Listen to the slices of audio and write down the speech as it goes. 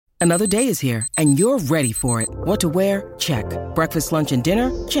Another day is here, and you're ready for it. What to wear? Check. Breakfast, lunch, and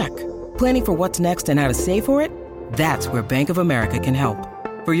dinner? Check. Planning for what's next and how to save for it? That's where Bank of America can help.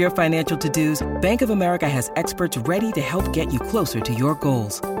 For your financial to-dos, Bank of America has experts ready to help get you closer to your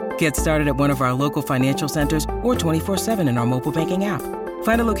goals. Get started at one of our local financial centers or 24/7 in our mobile banking app.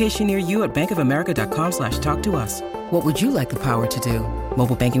 Find a location near you at bankofamerica.com/talktous. What would you like the power to do?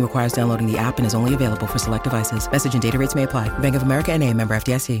 Mobile banking requires downloading the app and is only available for select devices. Message and data rates may apply. Bank of America N.A., member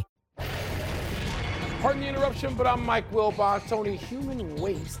FDIC. Pardon the interruption, but I'm Mike Wilbon. Tony, human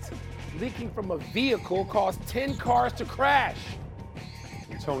waste leaking from a vehicle caused 10 cars to crash.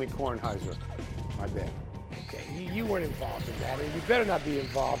 Tony Kornheiser, my bad. Okay, you weren't involved in that, and you better not be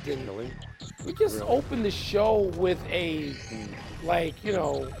involved in it. We just opened the show with a,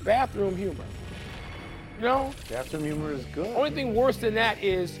 bathroom humor. You know? Bathroom humor is good. Only thing worse than that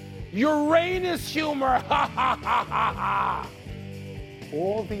is Uranus humor. Ha, ha, ha, ha, ha.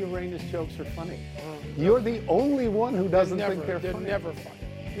 All the Uranus jokes are funny. You're the only one who doesn't think they're funny. They're never funny.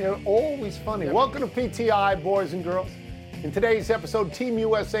 They're always funny. Welcome to PTI, boys and girls. In today's episode, Team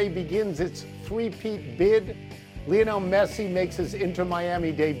USA begins its three-peat bid. Lionel Messi makes his Inter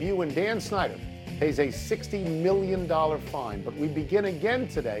Miami debut, and Dan Snyder pays a $60 million fine. But we begin again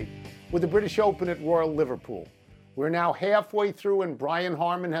today with the British Open at Royal Liverpool. We're now halfway through, and Brian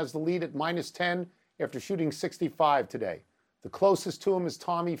Harman has the lead at -10 after shooting 65 today. The closest to him is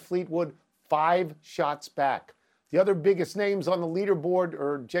Tommy Fleetwood, 5 shots back. The other biggest names on the leaderboard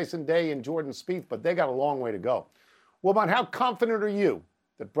are Jason Day and Jordan Spieth, but they got a long way to go. Wilbon, how confident are you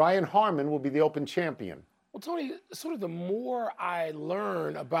that Brian Harman will be the Open champion? Well, Tony, sort of the more I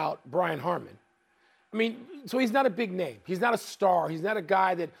learn about Brian Harman, so he's not a big name. He's not a star. He's not a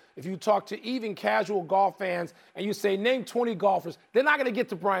guy that if you talk to even casual golf fans and you say, name 20 golfers, they're not going to get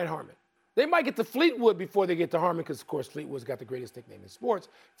to Brian Harman. They might get to Fleetwood before they get to Harman because, of course, Fleetwood's got the greatest nickname in sports,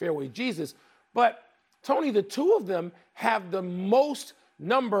 Fairway Jesus. But, Tony, the two of them have the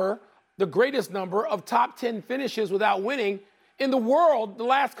greatest number of top 10 finishes without winning in the world the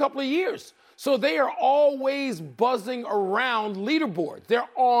last couple of years. So they are always buzzing around leaderboards. They're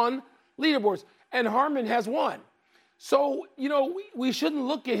on leaderboards. And Harman has won. So, we shouldn't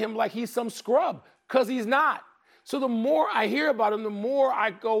look at him like he's some scrub because he's not. So the more I hear about him, the more I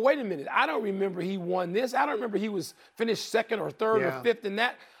go, wait a minute, I don't remember he won this. I don't remember he was finished second or third or fifth in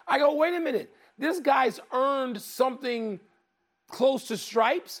that. I go, wait a minute, this guy's earned something close to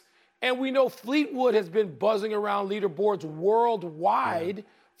stripes. And we know Fleetwood has been buzzing around leaderboards worldwide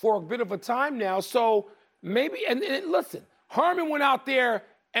for a bit of a time now. So maybe, and listen, Harman went out there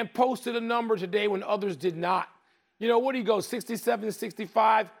and posted a number today when others did not. What do you go, 67,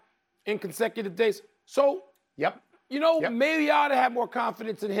 65 in consecutive days? So, maybe I ought to have more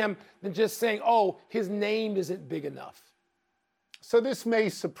confidence in him than just saying, his name isn't big enough. So this may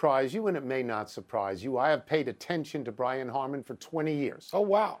surprise you, and it may not surprise you. I have paid attention to Brian Harman for 20 years. Oh,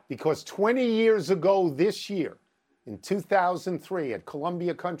 wow. Because 20 years ago this year, in 2003 at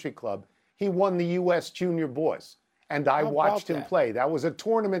Columbia Country Club, he won the U.S. Junior Boys. And I watched him play. That was a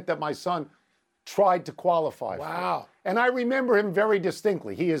tournament that my son tried to qualify for. Wow. And I remember him very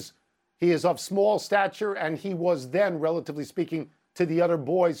distinctly. He is of small stature, and he was then, relatively speaking, to the other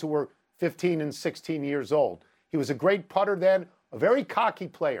boys who were 15 and 16 years old. He was a great putter then, a very cocky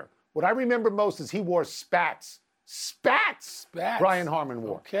player. What I remember most is he wore spats. Spats! Brian Harman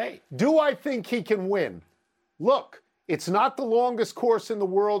wore. Okay. Do I think he can win? Look, it's not the longest course in the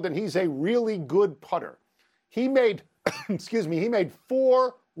world, and he's a really good putter. He made, he made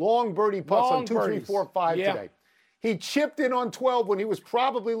 4 long birdie putts on 2, 3, 4, 5 today. He chipped in on 12 when he was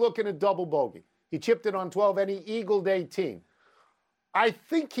probably looking at double bogey. He chipped in on 12 and he eagled 18. I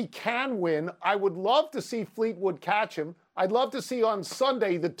think he can win. I would love to see Fleetwood catch him. I'd love to see on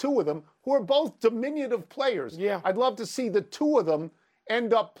Sunday the two of them, who are both diminutive players. Yeah. I'd love to see the two of them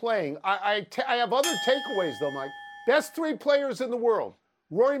end up playing. I have other takeaways, though, Mike. Best 3 players in the world.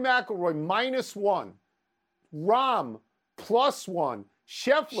 Rory McIlroy, -1. Rahm, +1.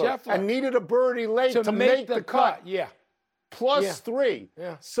 Scheffler, and needed a birdie late to make the cut. Yeah. +3.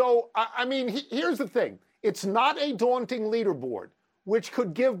 Yeah. So, here's the thing. It's not a daunting leaderboard, which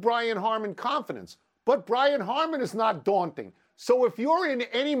could give Brian Harman confidence. But Brian Harman is not daunting. So if you're in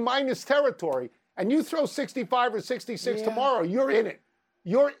any minus territory and you throw 65 or 66 tomorrow, you're in it.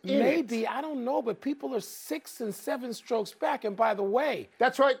 You're in it. Maybe, I don't know, but people are 6 and 7 strokes back. And by the way.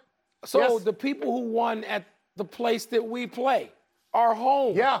 That's right. So the people who won at the place that we play, our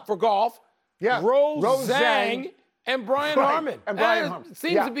home for golf, Rose Zhang and Brian Harman. And Brian Harman.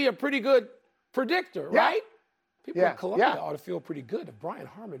 Seems to be a pretty good predictor, right? People in Columbia ought to feel pretty good if Brian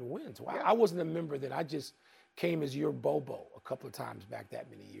Harman wins. Wow, I wasn't a member then. I just came as your Bobo a couple of times back that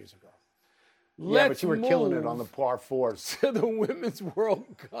many years ago. Yeah, but you were killing it on the par fours. To the Women's World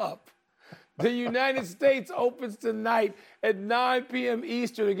Cup. The United States opens tonight at 9 p.m.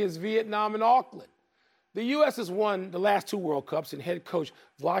 Eastern against Vietnam in Auckland. The U.S. has won the last 2 World Cups, and head coach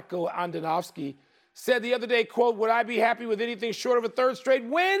Vlatko Andonovski said the other day, quote, "Would I be happy with anything short of a 3rd straight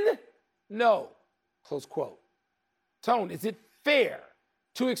win? No," close quote. Tone, is it fair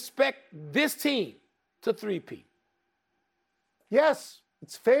to expect this team to three-peat? Yes,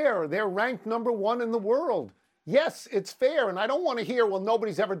 it's fair. They're ranked number 1 in the world. Yes, it's fair. And I don't want to hear, well,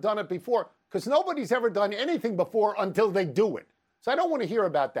 nobody's ever done it before, because nobody's ever done anything before until they do it. So I don't want to hear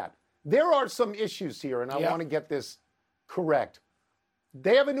about that. There are some issues here, and I want to get this correct.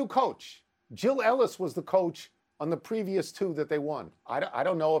 They have a new coach. Jill Ellis was the coach on the previous 2 that they won. I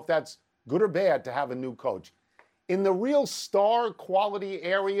don't know if that's good or bad to have a new coach. In the real star quality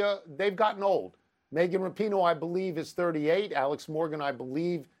area, they've gotten old. Megan Rapinoe, I believe, is 38. Alex Morgan, I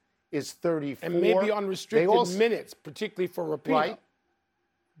believe, is 34. And maybe on restricted minutes, particularly for Rapinoe. Right.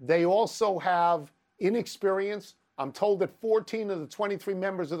 They also have inexperience. I'm told that 14 of the 23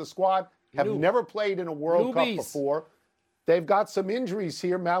 members of the squad have never played in a World Cup before. They've got some injuries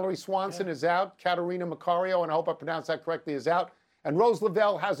here. Mallory Swanson is out. Katerina Macario, and I hope I pronounced that correctly, is out. And Rose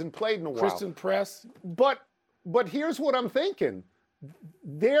Lavelle hasn't played in a while. Kristen Press. But here's what I'm thinking.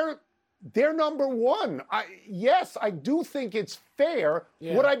 They're number 1. Yes, I do think it's fair.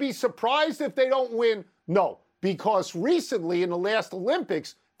 Yeah. Would I be surprised if they don't win? No, because recently in the last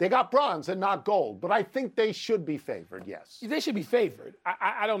Olympics, they got bronze and not gold. But I think they should be favored, yes. They should be favored.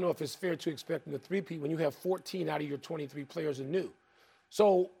 I don't know if it's fair to expect them to three-peat when you have 14 out of your 23 players are new.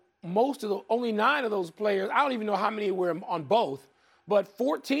 So only 9 of those players, I don't even know how many were on both, but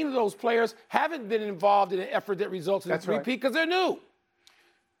 14 of those players haven't been involved in an effort that results in a three-peat because they're new.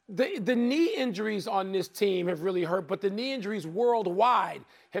 The knee injuries on this team have really hurt, but the knee injuries worldwide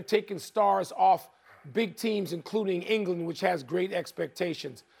have taken stars off big teams, including England, which has great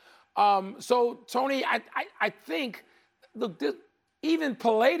expectations. So, Tony, I think, look, even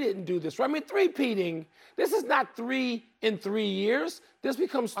Pelé didn't do this, right? I mean, three-peating, this is not 3 in 3 years. This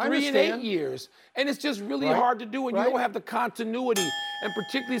becomes 3 in 8 years. And it's just really hard to do when you don't have the continuity. And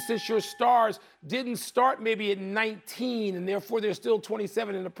particularly since your stars didn't start maybe at 19 and therefore they're still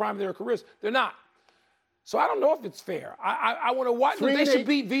 27 in the prime of their careers. They're not. So I don't know if it's fair. I want to watch. They should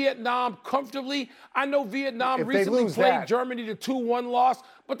beat Vietnam comfortably. I know Vietnam recently played Germany to 2-1 loss,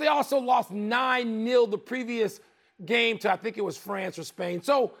 but they also lost 9-0 the previous game to, I think it was France or Spain.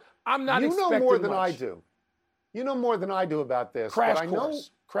 So I'm not expecting much. You know more than I do. You know more than I do about this. Crash course.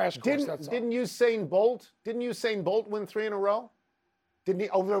 Crash course, that's all. Didn't Usain Bolt win 3 in a row? Didn't he,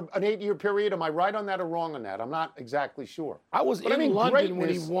 over an 8-year period? Am I right on that or wrong on that? I'm not exactly sure. I was in London when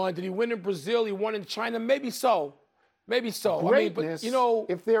he won. Did he win in Brazil? He won in China? Maybe so. Maybe so. Greatness, I mean, but, you know,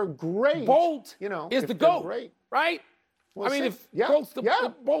 if they're great, Bolt is the GOAT, right? Well, I mean, if Bolt's the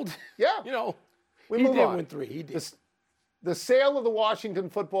Bolt, you know, he did win 3. He did. The sale of the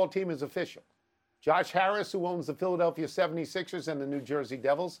Washington football team is official. Josh Harris, who owns the Philadelphia 76ers and the New Jersey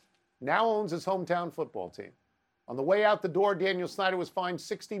Devils, now owns his hometown football team. On the way out the door, Daniel Snyder was fined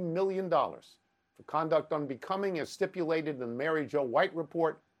 $60 million for conduct unbecoming as stipulated in the Mary Jo White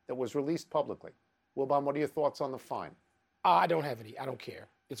report that was released publicly. Wilbon, what are your thoughts on the fine? I don't have any. I don't care.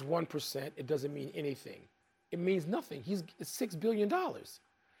 It's 1%. It doesn't mean anything. It means nothing. It's $6 billion.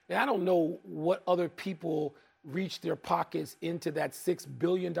 And I don't know what other people reach their pockets into that $6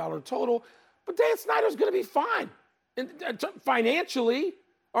 billion total, but Dan Snyder's going to be fine financially.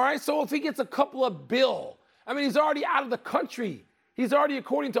 All right, so if he gets a couple of bill, I mean, he's already out of the country. He's already,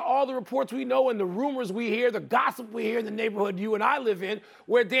 according to all the reports we know and the rumors we hear, the gossip we hear in the neighborhood you and I live in,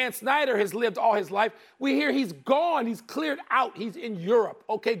 where Dan Snyder has lived all his life, we hear he's gone. He's cleared out. He's in Europe.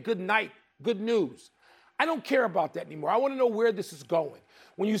 Okay, good night. Good news. I don't care about that anymore. I want to know where this is going.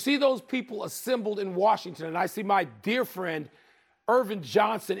 When you see those people assembled in Washington, and I see my dear friend Irvin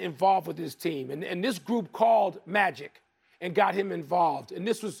Johnson involved with his team, and this group called Magic and got him involved, and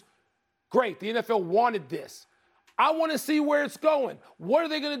this was great. The NFL wanted this. I want to see where it's going. What are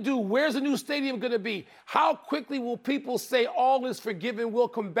they going to do? Where's the new stadium going to be? How quickly will people say all is forgiven, we'll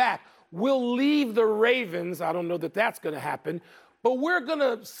come back? We'll leave the Ravens. I don't know that that's going to happen. But we're going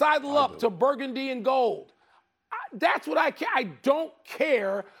to sidle up to burgundy and gold. That's what I care. I don't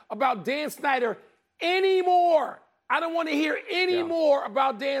care about Dan Snyder anymore. I don't want to hear any more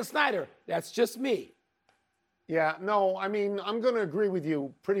about Dan Snyder. That's just me. Yeah, no, I mean, I'm going to agree with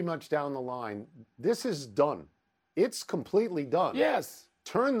you pretty much down the line. This is done. It's completely done. Yes.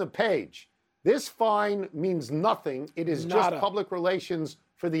 Turn the page. This fine means nothing. It is just public relations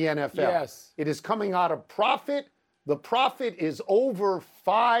for the NFL. Yes. It is coming out of profit. The profit is over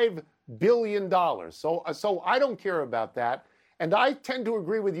 $5 billion. So I don't care about that. And I tend to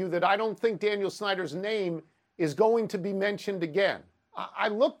agree with you that I don't think Daniel Snyder's name is going to be mentioned again. I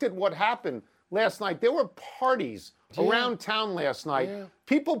looked at what happened last night. There were parties around town last night. Yeah.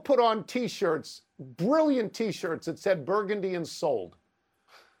 People put on T-shirts, brilliant T-shirts that said Burgundy and sold.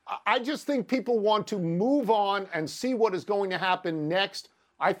 I just think people want to move on and see what is going to happen next.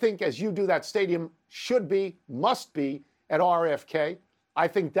 I think, as you do, that stadium should be, must be at RFK. I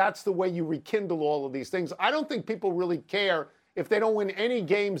think that's the way you rekindle all of these things. I don't think people really care if they don't win any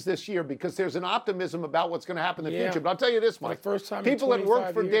games this year because there's an optimism about what's going to happen in the future. But I'll tell you this, Mike. First time people that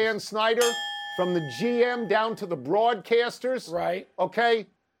work for Dan Snyder, from the GM down to the broadcasters, right? Okay,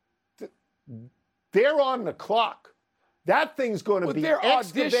 they're on the clock. That thing's going to be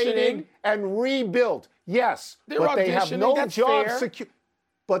excavated and rebuilt. Yes, but they have no job security.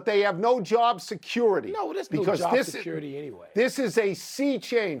 But they have no job security. No, there's no job security anyway. This is a sea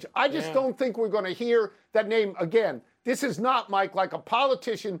change. I just don't think we're going to hear that name again. This is not, Mike, like a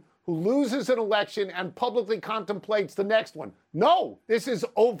politician who loses an election and publicly contemplates the next one. No, this is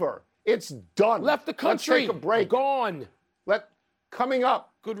over. It's done. Left the country. Let's take a break. Gone. Coming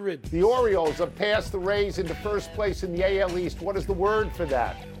up. Good riddance. The Orioles have passed the Rays into first place in the AL East. What is the word for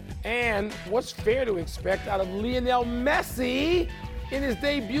that? And what's fair to expect out of Lionel Messi in his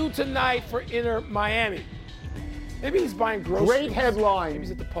debut tonight for Inter Miami? Maybe he's buying groceries. Great headline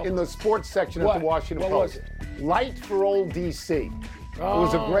in the sports section of the Washington Post. Light for old DC. It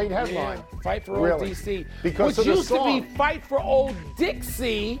was a great headline. Yeah. Fight for old DC. Because which used to be Fight for Old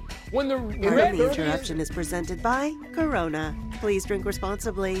Dixie when the Pardon the interruption is presented by Corona. Please drink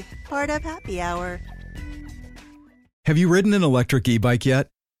responsibly. Part of Happy Hour. Have you ridden an electric e-bike yet?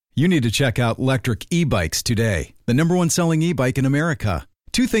 You need to check out Electric E-Bikes today, the #1 selling e-bike in America.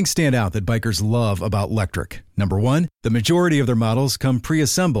 Two things stand out that bikers love about Electric. Number one, the majority of their models come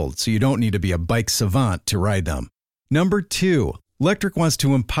pre-assembled, so you don't need to be a bike savant to ride them. Number two, Electric wants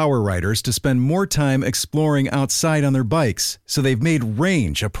to empower riders to spend more time exploring outside on their bikes, so they've made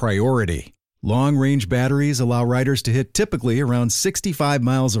range a priority. Long-range batteries allow riders to hit typically around 65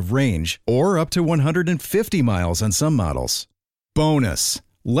 miles of range, or up to 150 miles on some models. Bonus!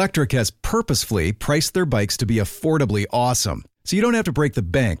 Electric has purposefully priced their bikes to be affordably awesome, so you don't have to break the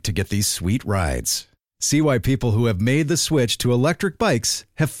bank to get these sweet rides. See why people who have made the switch to electric bikes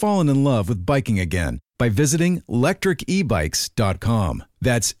have fallen in love with biking again by visiting lectricebikes.com.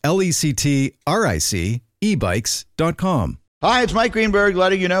 That's LECTRIC ebikes.com. Hi, it's Mike Greenberg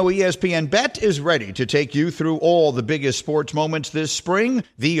letting you know ESPN Bet is ready to take you through all the biggest sports moments this spring.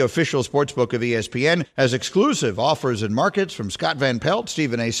 The official sportsbook of ESPN has exclusive offers and markets from Scott Van Pelt,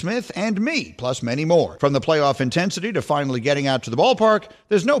 Stephen A. Smith, and me, plus many more. From the playoff intensity to finally getting out to the ballpark,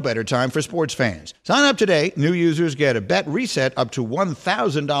 there's no better time for sports fans. Sign up today. New users get a bet reset up to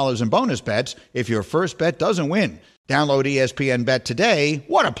 $1,000 in bonus bets if your first bet doesn't win. Download ESPN Bet today.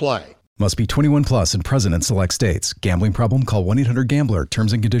 What a play. Must be 21 plus and present in select states. Gambling problem? Call 1-800-GAMBLER.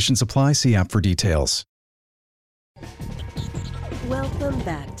 Terms and conditions apply. See app for details. Welcome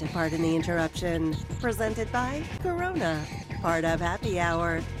back to Pardon the Interruption, presented by Corona, part of Happy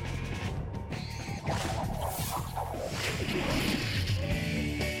Hour.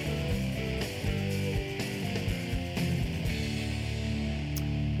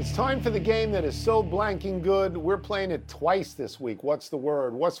 It's time for the game that is so blanking good. We're playing it twice this week. What's the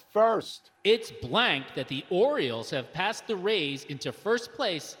word? What's first? It's blank that the Orioles have passed the Rays into first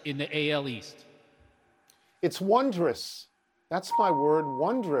place in the AL East. It's wondrous. That's my word,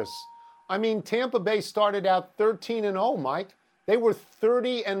 wondrous. I mean, Tampa Bay started out 13-0, Mike. They were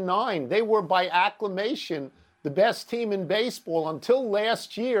 30-9. They were, by acclamation, the best team in baseball until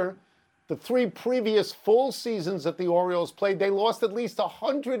last year. The three previous full seasons that the Orioles played, they lost at least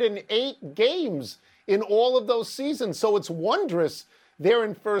 108 games in all of those seasons. So it's wondrous they're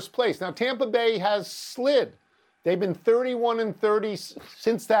in first place. Now, Tampa Bay has slid. They've been 31-30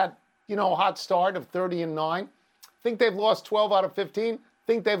 since that, hot start of 30-9. I think they've lost 12 out of 15. I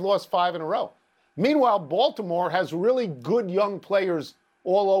think they've lost 5 in a row. Meanwhile, Baltimore has really good young players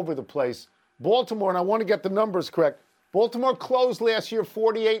all over the place. Baltimore, and I want to get the numbers correct, Baltimore closed last year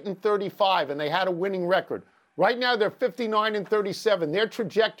 48-35, and they had a winning record. Right now, they're 59-37. Their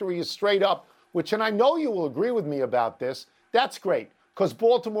trajectory is straight up, which, and I know you will agree with me about this, that's great, because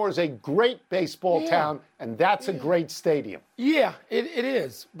Baltimore is a great baseball town, and that's a great stadium. Yeah, it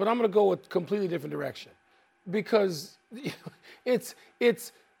is. But I'm going to go with a completely different direction, because it's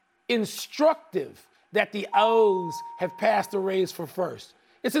instructive that the O's have passed the Rays for first.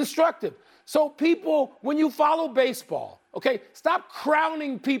 It's instructive. So people, when you follow baseball, okay, stop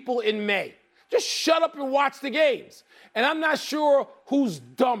crowning people in May. Just shut up and watch the games. And I'm not sure who's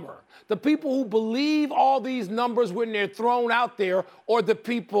dumber, the people who believe all these numbers when they're thrown out there, or the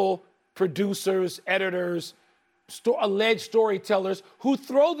people, producers, editors, alleged storytellers, who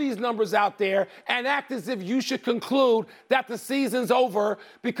throw these numbers out there and act as if you should conclude that the season's over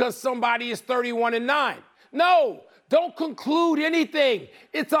because somebody is 31-9. No, don't conclude anything.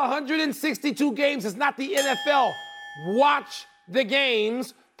 It's 162 games. It's not the NFL. Watch the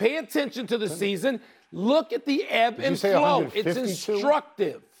games. Pay attention to the season. Look at the ebb and flow. It's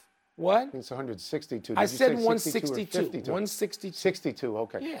instructive. What? It's 162. I said 162. 162. 62,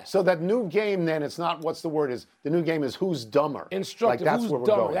 okay. Yeah. So that new game then, it's not, what's the word is, the new game is who's dumber. Instructive. Like that's who's where we're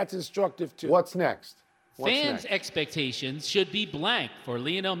dumber? going. That's instructive too. What's next? Fans' expectations should be blank for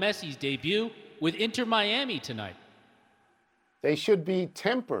Lionel Messi's debut with Inter Miami tonight. They should be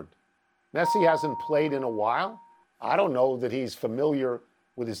tempered. Messi hasn't played in a while. I don't know that he's familiar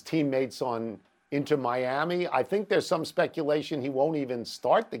with his teammates on Inter Miami. I think there's some speculation he won't even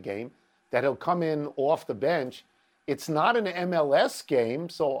start the game, that he'll come in off the bench. It's not an MLS game,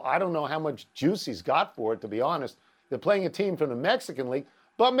 so I don't know how much juice he's got for it, to be honest. They're playing a team from the Mexican League,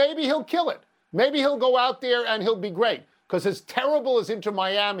 but maybe he'll kill it. Maybe he'll go out there and he'll be great. Because as terrible as Inter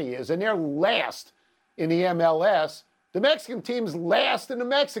Miami is, and they're last in the MLS, the Mexican team's last in the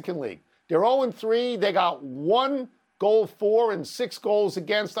Mexican League. They're 0-3. They got 1 goal for and 6 goals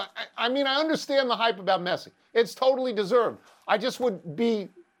against. I mean, I understand the hype about Messi. It's totally deserved. I just would be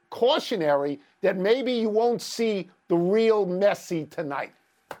cautionary that maybe you won't see the real Messi tonight.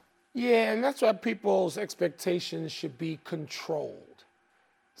 Yeah, and that's why people's expectations should be controlled.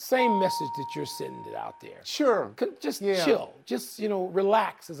 Same message that you're sending it out there. Sure. Just chill. Just,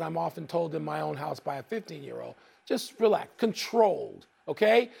 relax, as I'm often told in my own house by a 15-year-old. Just relax. Controlled,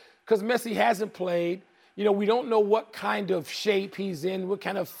 okay? Because Messi hasn't played. We don't know what kind of shape he's in, what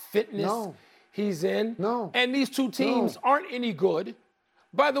kind of fitness he's in. No. And these two teams aren't any good.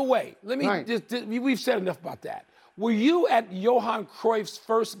 By the way, we've said enough about that. Were you at Johan Cruyff's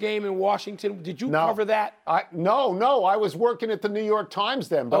first game in Washington? Did you cover that? No. I was working at the New York Times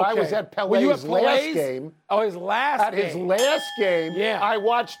then, but I was at Pelé's last game. Oh, his last game. At his last game, I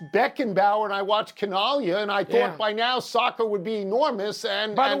watched Beckenbauer and I watched Canalia, and I thought by now soccer would be enormous,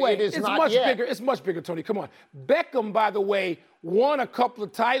 and by the way, it is it's not much yet. bigger. It's much bigger, Tony. Come on. Beckham, by the way, won a couple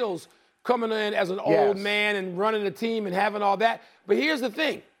of titles coming in as an old man and running a team and having all that. But here's the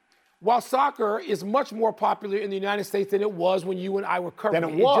thing. While soccer is much more popular in the United States than it was when you and I were covering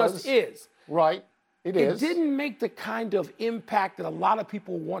it, it just is. Right, it is. It didn't make the kind of impact that a lot of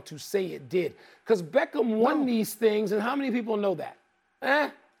people want to say it did. Because Beckham won these things, and how many people know that?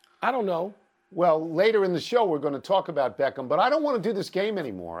 I don't know. Well, later in the show, we're going to talk about Beckham, but I don't want to do this game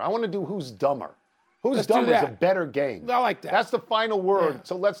anymore. I want to do Who's Dumber. Who's Dumber is a better game. I like that. That's the final word. Yeah.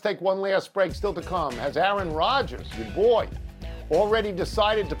 So let's take one last break still to come. Has Aaron Rodgers, your boy, already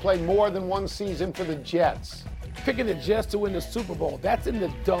decided to play more than one season for the Jets? Picking the Jets to win the Super Bowl. That's in the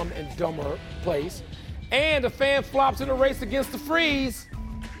Dumb and Dumber place. And the fan flops in a race against the Freeze.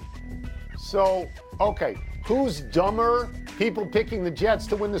 So, okay, who's dumber? People picking the Jets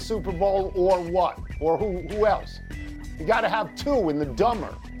to win the Super Bowl, or what? Or who else? You got to have two in the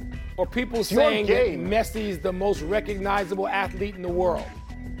dumber. Or people saying that Messi's the most recognizable athlete in the world.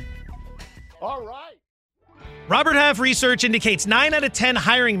 All right. Robert Half research indicates 9 out of 10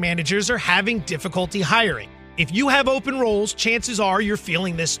 hiring managers are having difficulty hiring. If you have open roles, chances are you're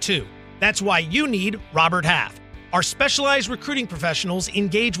feeling this too. That's why you need Robert Half. Our specialized recruiting professionals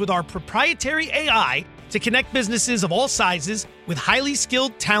engage with our proprietary AI to connect businesses of all sizes with highly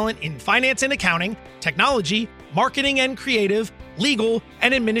skilled talent in finance and accounting, technology, marketing and creative, legal,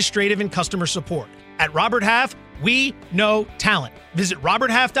 and administrative and customer support. At Robert Half, we know talent. Visit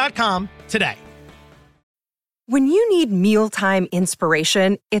roberthalf.com today. When you need mealtime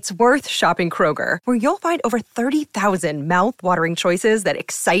inspiration, it's worth shopping Kroger, where you'll find over 30,000 mouth-watering choices that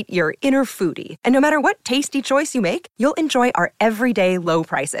excite your inner foodie. And no matter what tasty choice you make, you'll enjoy our everyday low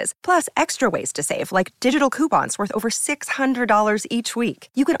prices, plus extra ways to save, like digital coupons worth over $600 each week.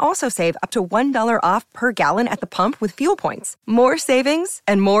 You can also save up to $1 off per gallon at the pump with fuel points. More savings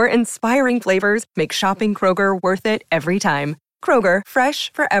and more inspiring flavors make shopping Kroger worth it every time. Kroger,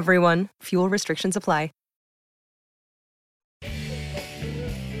 fresh for everyone. Fuel restrictions apply.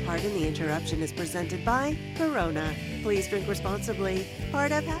 Pardon the Interruption is presented by Corona. Please drink responsibly.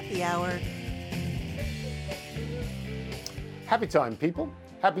 Part of Happy Hour. Happy time, people.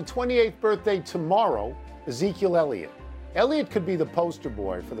 Happy 28th birthday tomorrow, Ezekiel Elliott. Elliott could be the poster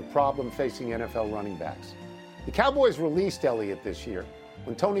boy for the problem facing NFL running backs. The Cowboys released Elliott this year,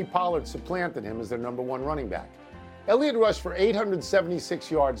 when Tony Pollard supplanted him as their #1 running back. Elliott rushed for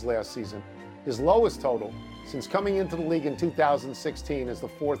 876 yards last season, his lowest total since coming into the league in 2016 as the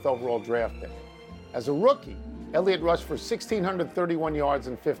 4th overall draft pick. As a rookie, Elliott rushed for 1,631 yards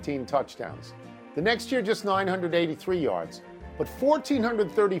and 15 touchdowns. The next year, just 983 yards, but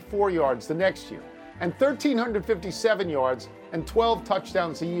 1,434 yards the next year, and 1,357 yards and 12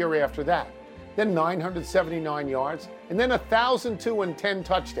 touchdowns a year after that. Then 979 yards, and then 1,002 and 10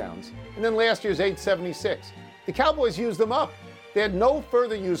 touchdowns, and then last year's 876. The Cowboys used him up. They had no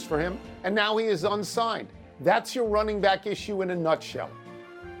further use for him, and now he is unsigned. That's your running back issue in a nutshell.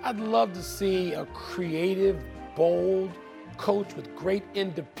 I'd love to see a creative, bold coach with great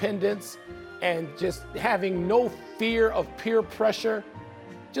independence and just having no fear of peer pressure.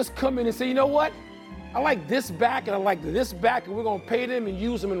 Just come in and say, you know what? I like this back and I like this back, and we're going to pay them and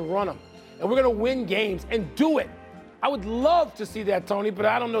use them and run them. And we're going to win games and do it. I would love to see that, Tony, but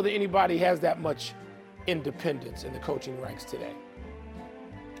I don't know that anybody has that much independence in the coaching ranks today.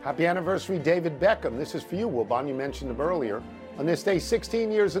 Happy anniversary, David Beckham. This is for you, Wilbon. You mentioned him earlier. On this day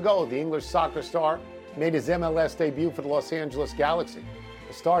 16 years ago, the English soccer star made his MLS debut for the Los Angeles Galaxy.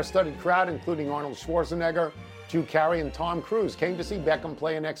 A star-studded crowd, including Arnold Schwarzenegger, Drew Carey, and Tom Cruise, came to see Beckham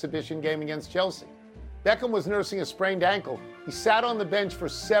play an exhibition game against Chelsea. Beckham was nursing a sprained ankle. He sat on the bench for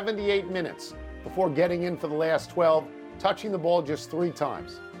 78 minutes before getting in for the last 12, touching the ball just 3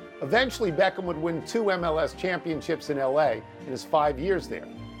 times. Eventually, Beckham would win 2 MLS championships in LA in his 5 years there.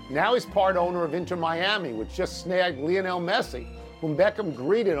 Now he's part owner of Inter Miami, which just snagged Lionel Messi, whom Beckham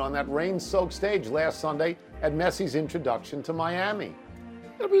greeted on that rain-soaked stage last Sunday at Messi's introduction to Miami.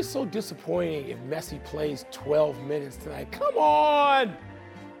 It'll be so disappointing if Messi plays 12 minutes tonight. Come on!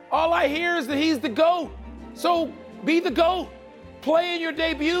 All I hear is that he's the GOAT. So be the GOAT. Play in your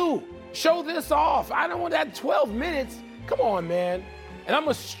debut. Show this off. I don't want that 12 minutes. Come on, man. And I'm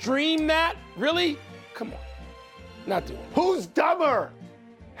going to stream that? Really? Come on. Not doing it. Who's dumber?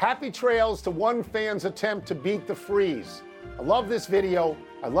 Happy trails to one fan's attempt to beat the freeze. I love this video.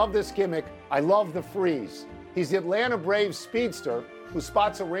 I love this gimmick. I love the freeze. He's the Atlanta Braves speedster who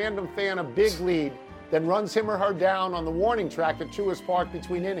spots a random fan a big lead, then runs him or her down on the warning track at Truist Park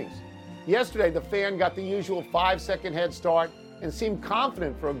between innings. Yesterday, the fan got the usual 5-second head start and seemed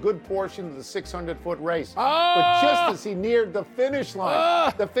confident for a good portion of the 600-foot race. But just as he neared the finish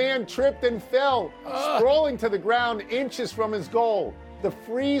line, the fan tripped and fell, sprawling to the ground inches from his goal. The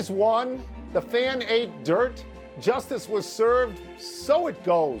freeze won. The fan ate dirt. Justice was served. So it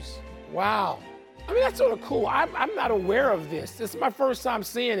goes. Wow. I mean, that's sort of cool. I'm not aware of this. This is my first time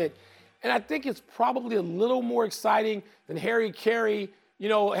seeing it. And I think it's probably a little more exciting than Harry Carey, you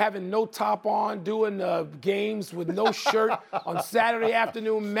know, having no top on, doing games with no shirt on Saturday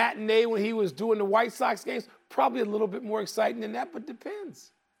afternoon matinee when he was doing the White Sox games. Probably a little bit more exciting than that, but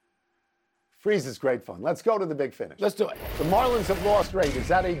depends. Freeze is great fun. Let's go to the big finish. Let's do it. The Marlins have lost rate. Is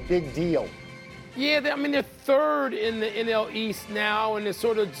that a big deal? Yeah, I mean, they're 3rd in the NL East now, and they're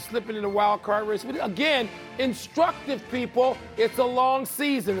sort of slipping in the wild card race. But again, instructive people, it's a long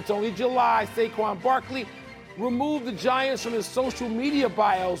season. It's only July. Saquon Barkley removed the Giants from his social media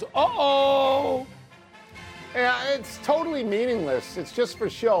bios. Uh-oh. Yeah, it's totally meaningless. It's just for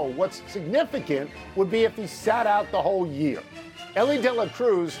show. What's significant would be if he sat out the whole year. Ellie De La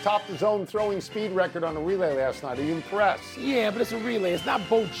Cruz topped his own throwing speed record on a relay last night. Are you impressed? Yeah, but it's a relay. It's not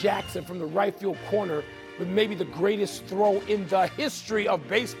Bo Jackson from the right field corner with maybe the greatest throw in the history of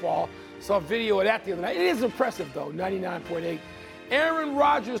baseball. Saw a video of that the other night. It is impressive, though, 99.8. Aaron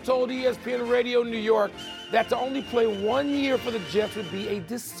Rodgers told ESPN Radio New York that to only play 1 year for the Jets would be a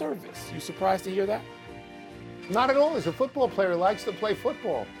disservice. You surprised to hear that? Not at all. He's a football player, likes to play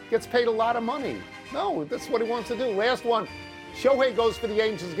football, gets paid a lot of money. No, that's what he wants to do. Last one. Shohei goes for the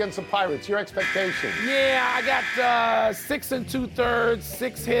Angels against the Pirates. Your expectation? Yeah, I got 6 2/3,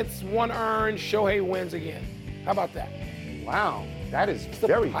 6 hits, 1 earned. Shohei wins again. How about that? Wow, that is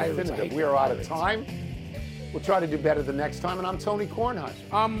very definitive. We are out of time. We'll try to do better the next time, and I'm Tony Kornheiser.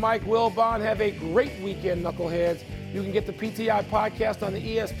 I'm Mike Wilbon. Have a great weekend, knuckleheads. You can get the PTI podcast on the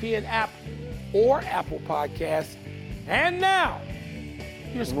ESPN app or Apple Podcasts. And now,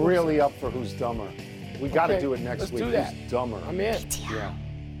 I'm really up for Who's Dumber. We got to do it next week. Let's do that. Who's Dumber? I'm in. Yeah,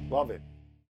 love it.